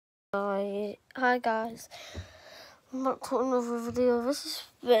Hi guys, I'm back to another video. This is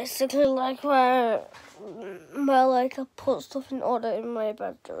basically like where I put stuff in order in my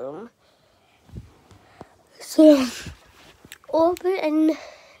bedroom. So over in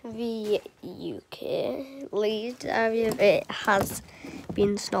the UK, Leeds area, it has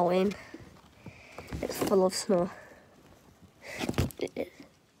been snowing. It's full of snow. It is.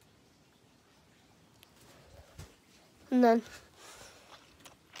 And then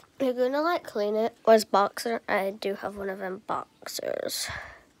you're gonna clean it. Where's boxer? I do have one of them boxers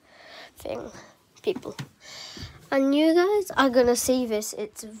people. And you guys are gonna see this.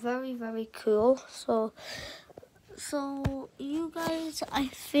 It's very, very cool. So you guys, I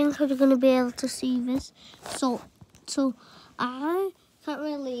think are gonna be able to see this. So I can't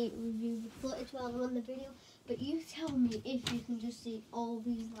really review the footage while I'm on the video, but you tell me if you can just see all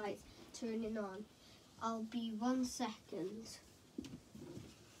these lights turning on. I'll be 1 second.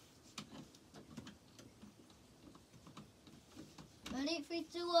 Ready? 3,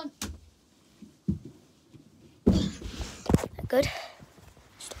 2, 1. Good.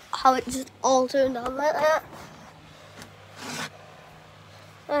 How it just all turned on like that.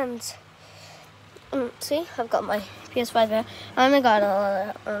 And see, I've got my PS5 here, and I got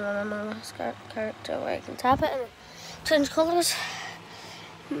a character where I can tap it and change colours.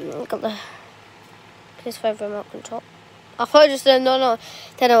 Got the PS5 remote control. I thought I just didn't know.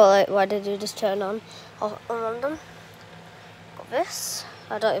 Why did you just turn on random? Got this.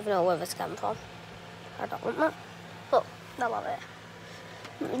 I don't even know where this came from. I don't want that. But I love it.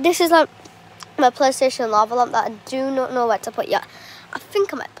 This is like my PlayStation lava lamp that I do not know where to put yet. I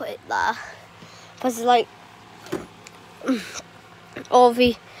think I might put it there. Because it's like even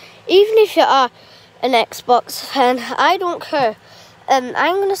if you are an Xbox fan, I don't care. I'm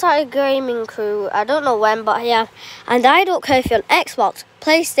gonna start a gaming crew. I don't know when, but yeah. And I don't care if you're on Xbox,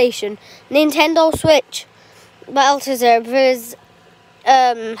 PlayStation, Nintendo Switch. What else is there? There's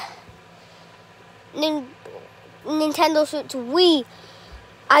Nintendo Switch, Wii.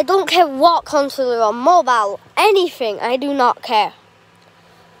 I don't care what console you're on, mobile, anything. I do not care.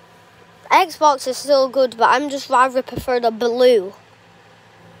 Xbox is still good, but I'm just rather prefer the blue.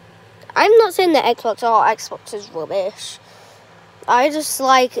 I'm not saying that Xbox is rubbish. I just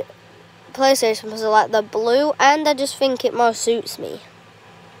like PlayStation because I like the blue, and I just think it more suits me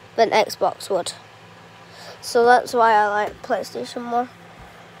than Xbox would. So that's why I like PlayStation more.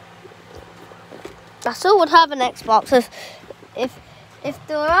 I still would have an Xbox if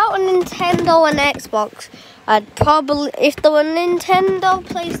they were out on Nintendo and Xbox. I'd probably, if there were Nintendo,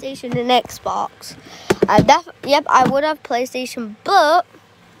 PlayStation, and Xbox, I would have PlayStation. But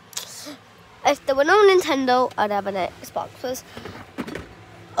if there were no Nintendo, I'd have an Xbox.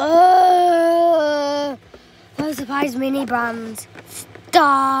 Those surprise mini brands.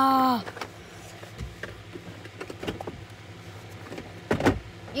 Stop.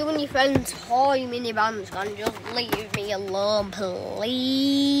 You and your friends' toy mini bands can just leave me alone,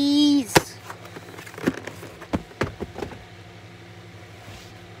 please.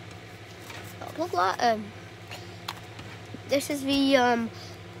 Look like this is the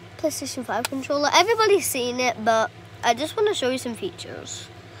PlayStation 5 controller. Everybody's seen it, but I just want to show you some features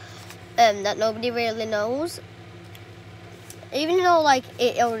that nobody really knows. Even though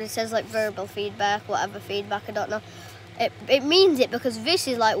it already says verbal feedback, whatever feedback, I don't know. It means it because this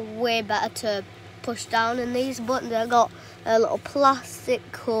is way better to push down, and these buttons have got a little plastic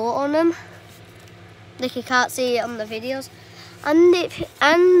coat on them. Like you can't see it on the videos. And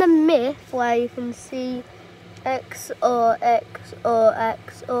the myth where you can see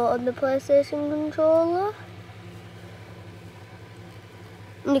XOXOXO on the PlayStation controller.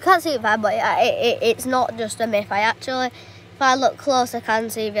 And you can't see it there, but it's not just a myth. If I look close, I can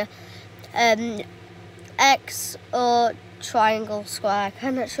see the X or triangle square. I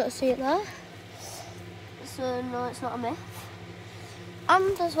can't actually see it there. So no, it's not a myth.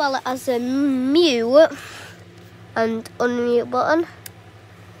 And as well as a mute and unmute button.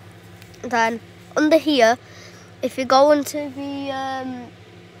 Then under here, if you go into the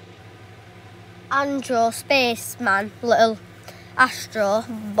Andro Spaceman, little Astro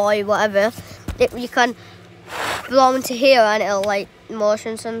Boy, whatever, you can blow into here and it'll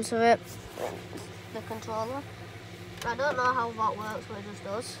motion sensor it. The controller. I don't know how that works, but it just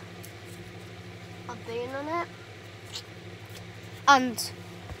does. I've been on it. And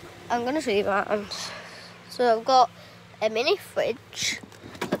I'm going to show you that. So I've got a mini fridge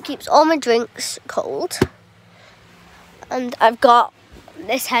that keeps all my drinks cold. And I've got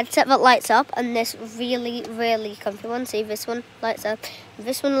this headset that lights up, and this really, really comfy one. See, this one lights up.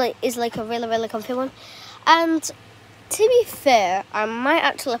 This one is a really, really comfy one. And To be fair, I might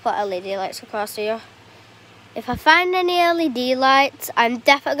actually put LED lights across here. If I find any LED lights, I'm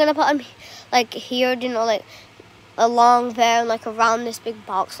definitely gonna put them like here, you know, like along there and like around this big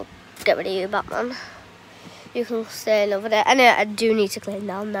box. I'll get rid of you, Batman. You can stay over there. Anyway, I do need to clean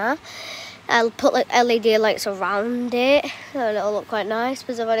down there. I'll put like LED lights around it, and it'll look quite nice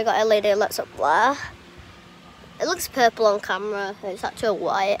because I've already got LED lights up there. It looks purple on camera. It's actually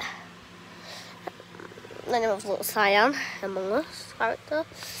white. Then it was a little Cyan Among Us character,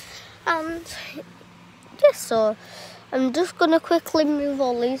 and yeah, so I'm just gonna quickly move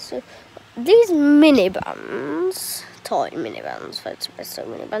all these mini bands, toy mini bands, so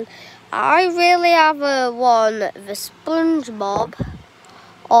mini band. I really have one the SpongeBob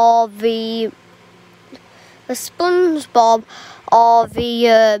or the SpongeBob or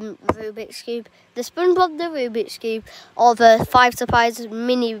the Rubik's Cube, the SpongeBob, the Rubik's Cube, or the 5 Surprise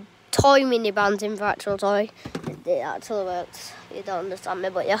toy mini bands in Virtual Toy. It actually works. You don't understand me,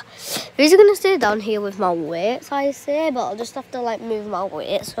 but yeah. These are gonna stay down here with my weights, I say, but I'll just have to like move my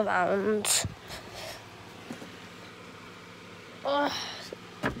weights around.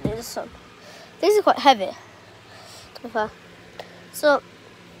 These are quite heavy, to be fair. So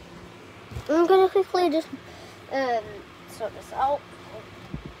I'm gonna quickly just sort this out.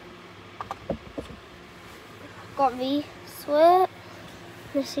 Got the sweat.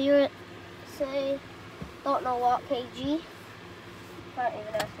 This here say don't know what kg. Can't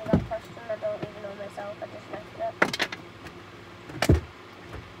even ask me that question. I don't even know myself. I just left it.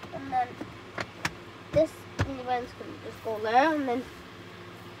 And then this mini bands can just go there, and then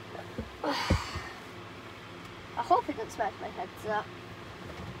I hope it didn't smash my headset.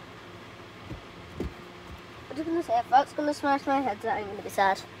 I'm just gonna say if that's gonna smash my headset, I'm gonna be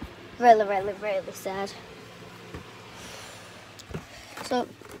sad. Really, really, really sad. So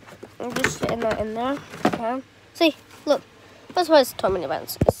I'm just fitting that in there. Okay. See, look, that's why it's toy mini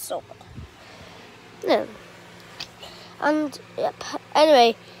bands. It's so good. Yeah. And yep.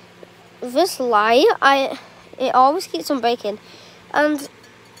 Anyway, this light, it always keeps on breaking. And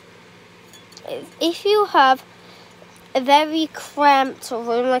if you have a very cramped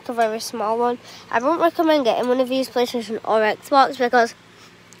room, like a very small one, I won't recommend getting one of these PlayStation or Xbox because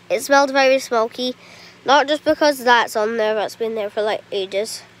it smells very smoky. Not just because that's on there, that's been there for like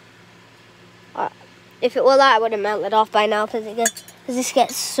ages. If it were that, I would have melted off by now because this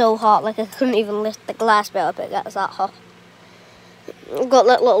gets so hot. Like I couldn't even lift the glass bit up, it gets that hot. I've got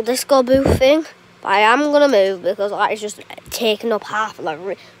that little disco booth thing, but I am going to move because that is just taking up half of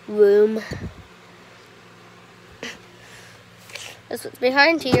the room. That's what's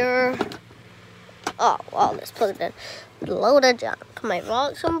behind here. Oh, well, let's put it in. Loaded junk. My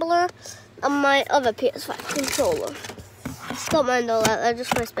rock tumbler and my other PS5 controller. Don't mind all that, they're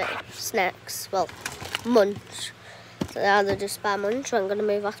just my spare snacks. Well, munch. So they're just spare munch, I'm going to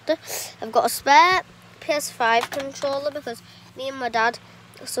move after. I've got a spare PS5 controller because me and my dad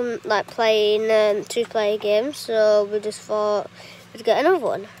like playing 2-player games, so we just thought we'd get another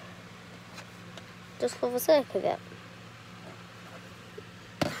one. Just for the sake of it.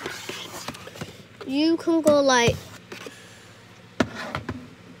 You can go like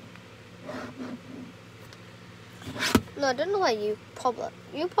no, I don't know why you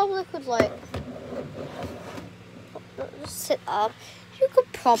probably could like just sit up. You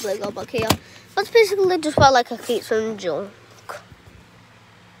could probably go back here. That's basically just where like I keep some junk.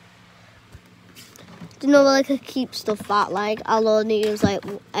 Do you know where like I keep stuff that like I'll only use like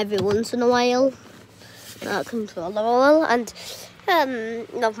every once in a while. That controller oil and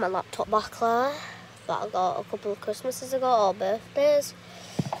have my laptop back there that I got a couple of Christmases ago or birthdays.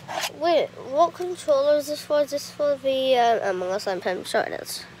 Wait, what controller is this for? Is this for the Among Us? I'm sure it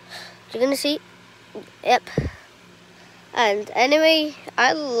is. You're gonna see? Yep. And anyway,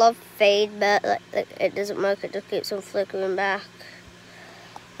 I love fade, but like it doesn't work. It just keeps on flickering back.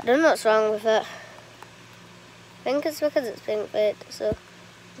 I don't know what's wrong with it. I think it's because it's pink fade. So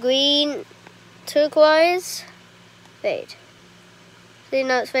green, turquoise, fade. See,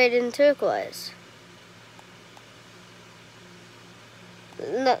 now it's fading turquoise.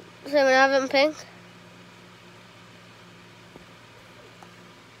 No, so when I have it in pink.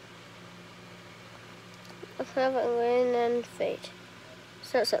 I have it in green and fade.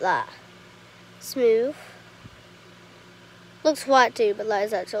 So it's like that. Smooth. Looks white too, but that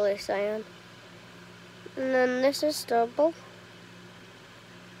is actually cyan. And then this is double.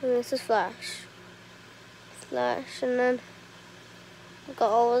 And this is flash. Flash, and then I've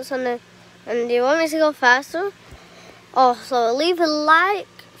got all this on there. And do you want me to go faster? Oh, so leave a like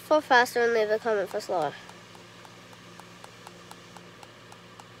for faster and leave a comment for slower.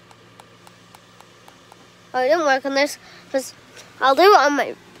 I didn't work on this because I'll do it on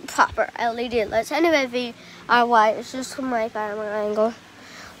my proper LED lights. Anyway, the are white. It's just from my camera angle.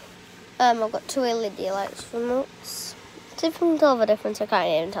 I've got 2 LED lights remotes. See if I can tell the difference. I can't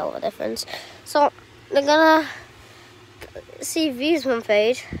even tell the difference. So they're gonna see these one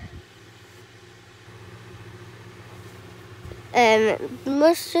fade.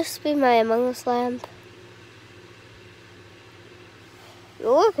 Must just be my Among Us lamp. It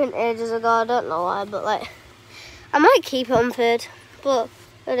was working ages ago. I don't know why, but like I might keep it on third. But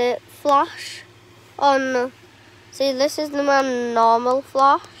let it flash on. See, this is the normal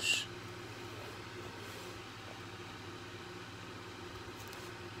flash.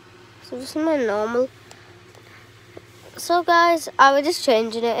 So this is my normal. So guys, I was just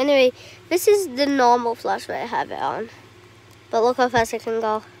changing it. Anyway, this is the normal flash where I have it on. But look how fast it can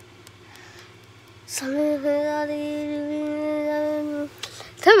go. Tell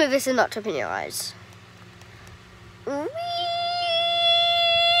me this is not tripping your eyes.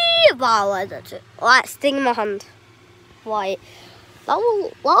 Wow, that's it. Oh, that's stinging my hand. White.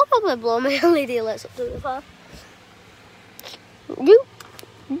 That'll probably blow my LED lights up to the far. You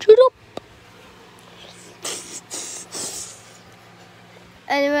shut up.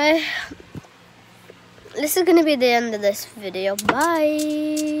 Anyway, this is gonna be the end of this video.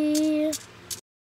 Bye.